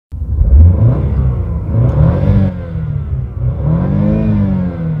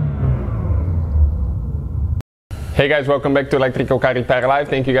Hey guys, welcome back to Electrical Car Repair Live.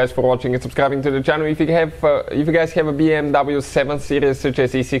 Thank you guys for watching and subscribing to the channel. If you guys have a BMW 7 Series such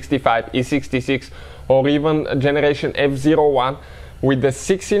as E65, E66 or even generation F01 with the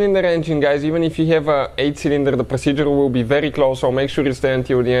 6-cylinder engine, guys, even if you have a 8-cylinder, the procedure will be very close, so make sure you stay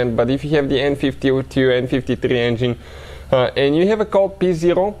until the end. But if you have the N52, N53 engine and you have a code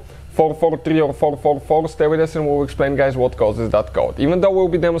P0443 or 444, stay with us and we'll explain, guys, what causes that code. Even though we'll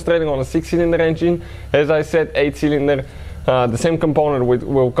be demonstrating on a 6-cylinder engine, as I said, 8-cylinder, the same component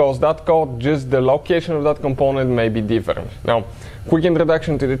will cause that code, just the location of that component may be different. Now, quick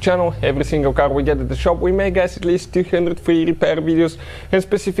introduction to the channel. Every single car we get at the shop, we make, guys, at least 200 free repair videos, and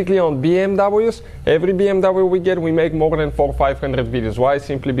specifically on BMWs, every BMW we get, we make more than 400-500 videos. Why?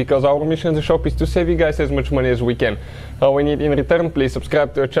 Simply because our mission in the shop is to save you guys as much money as we can. All we need in return, please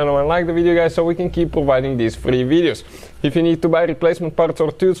subscribe to our channel and like the video, guys, so we can keep providing these free videos. If you need to buy replacement parts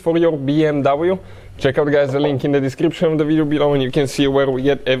or tools for your BMW, check out, guys, the link in the description of the video below, and you can see where we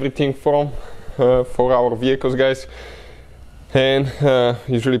get everything from for our vehicles, guys. And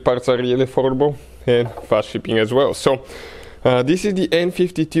usually parts are really affordable and fast shipping as well. So this is the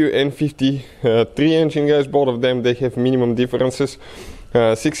N52, N53 engine, guys. Both of them, they have minimum differences.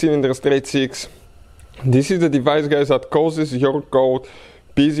 6-cylinder straight 6. This is the device, guys, that causes your code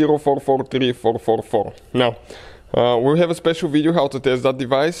P0443 P0444. Now, we'll have a special video how to test that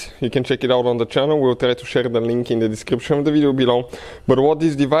device. You can check it out on the channel. We'll try to share the link in the description of the video below. But what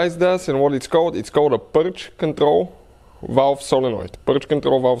this device does and what it's called a purge control valve solenoid. Purge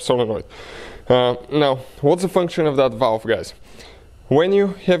control valve solenoid. Now, what's the function of that valve, guys? When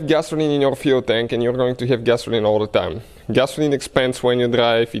you have gasoline in your fuel tank, and you're going to have gasoline all the time, gasoline expands when you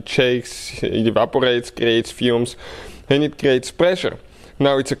drive, it shakes, it evaporates, creates fumes, and it creates pressure.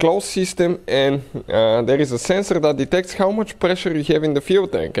 Now, it's a closed system, and there is a sensor that detects how much pressure you have in the fuel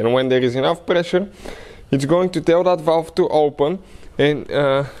tank, and when there is enough pressure, it's going to tell that valve to open, and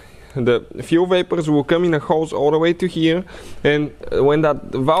the fuel vapors will come in a hose all the way to here, and when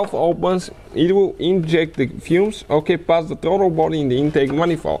that valve opens, it will inject the fumes, okay, past the throttle body in the intake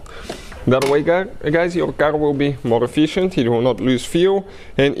manifold. That way, guys, your car will be more efficient, it will not lose fuel,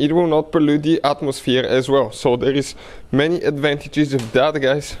 and it will not pollute the atmosphere as well. So there is many advantages of that,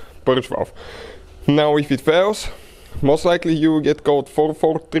 guys, purge valve. Now, if it fails, most likely you will get code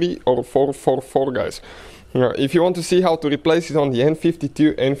 443 or 444, guys. If you want to see how to replace it on the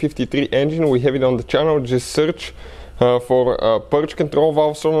N52, N53 engine, we have it on the channel. Just search for purge control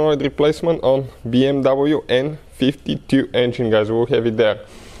valve solenoid replacement on BMW N52 engine, guys. We'll have it there.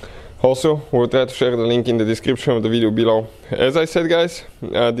 Also, we'll try to share the link in the description of the video below. As I said, guys,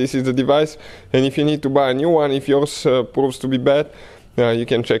 this is the device, and if you need to buy a new one, if yours proves to be bad, you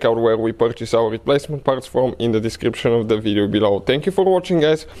can check out where we purchase our replacement parts from in the description of the video below. Thank you for watching,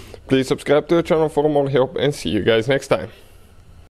 guys. Please subscribe to the channel for more help, and see you guys next time.